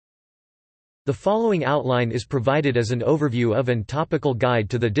The following outline is provided as an overview of and topical guide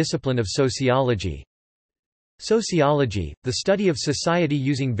to the discipline of sociology. Sociology, the study of society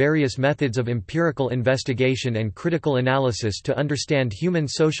using various methods of empirical investigation and critical analysis to understand human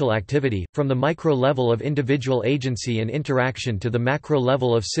social activity, from the micro level of individual agency and interaction to the macro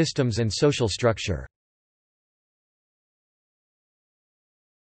level of systems and social structure.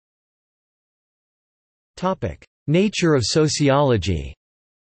 Nature of sociology.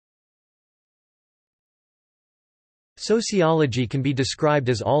 Sociology can be described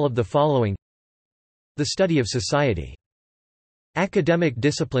as all of the following: the study of society. Academic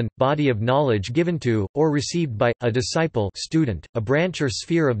discipline, body of knowledge given to, or received by, a disciple student, a branch or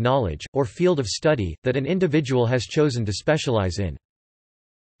sphere of knowledge, or field of study, that an individual has chosen to specialize in.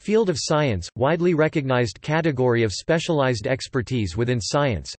 Field of science, widely recognized category of specialized expertise within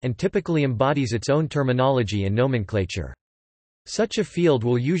science, and typically embodies its own terminology and nomenclature. Such a field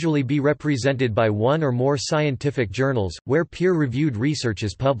will usually be represented by one or more scientific journals, where peer-reviewed research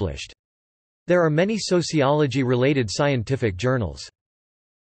is published. There are many sociology-related scientific journals.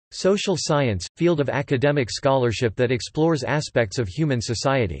 Social science, field of academic scholarship that explores aspects of human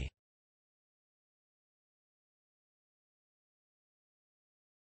society.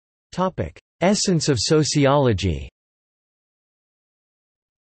 Essence of sociology.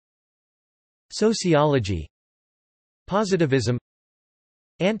 Sociology. Positivism,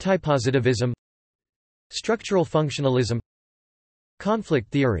 antipositivism, structural functionalism, conflict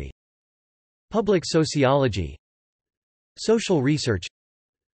theory, public sociology, social research,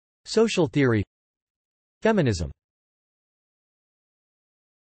 social theory, feminism.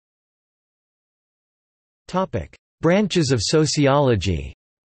 Branches of sociology.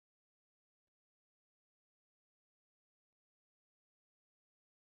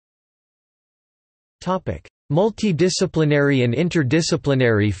 Multidisciplinary and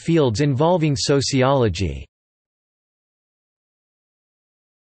interdisciplinary fields involving sociology.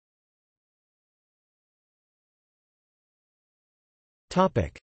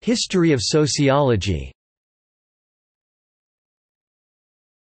 History of sociology.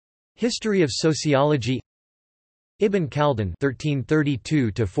 History of sociology. Ibn Khaldun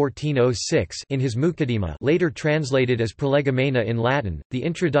 (1332–1406) in his Muqaddimah, later translated as Prolegomena in Latin, the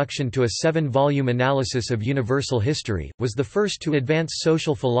introduction to a 7-volume analysis of universal history, was the first to advance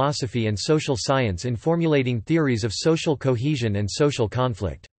social philosophy and social science in formulating theories of social cohesion and social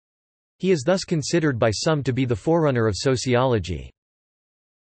conflict. He is thus considered by some to be the forerunner of sociology.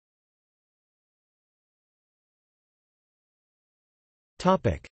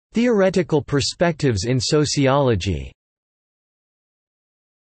 Theoretical perspectives in sociology.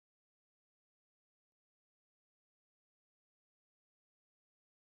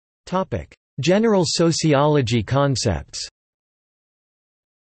 General sociology concepts.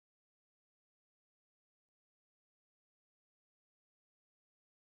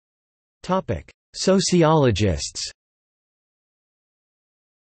 Sociologists.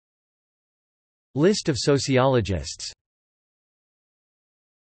 List of sociologists.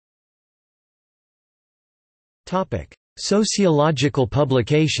 Sociological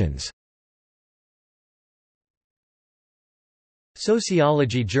publications.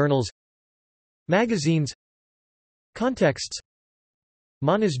 Sociology journals, magazines, contexts,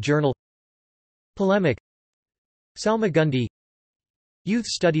 Manas Journal, Polemic, Salmagundi, Youth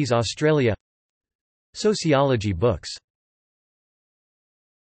Studies Australia, Sociology books.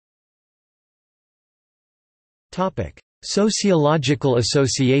 Sociological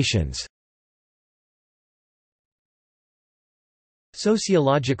associations.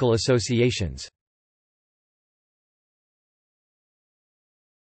 Sociological associations.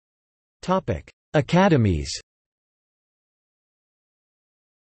 Academies.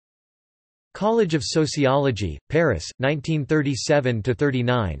 College of Sociology, Paris,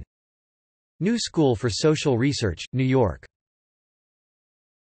 1937–39. New School for Social Research, New York.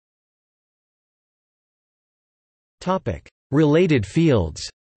 Related fields.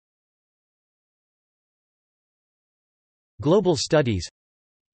 Global Studies,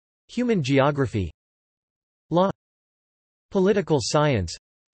 Human Geography, Law, Political Science,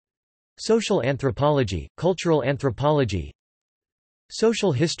 Social Anthropology, Cultural Anthropology,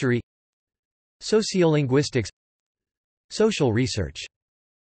 Social History, Sociolinguistics, Social Research.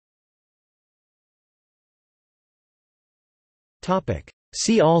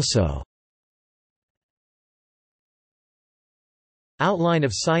 See also: Outline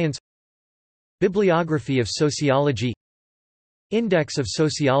of Science, Bibliography of Sociology, Index of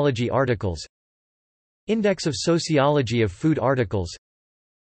Sociology articles, Index of Sociology of Food articles,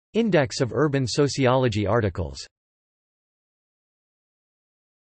 Index of Urban Sociology articles.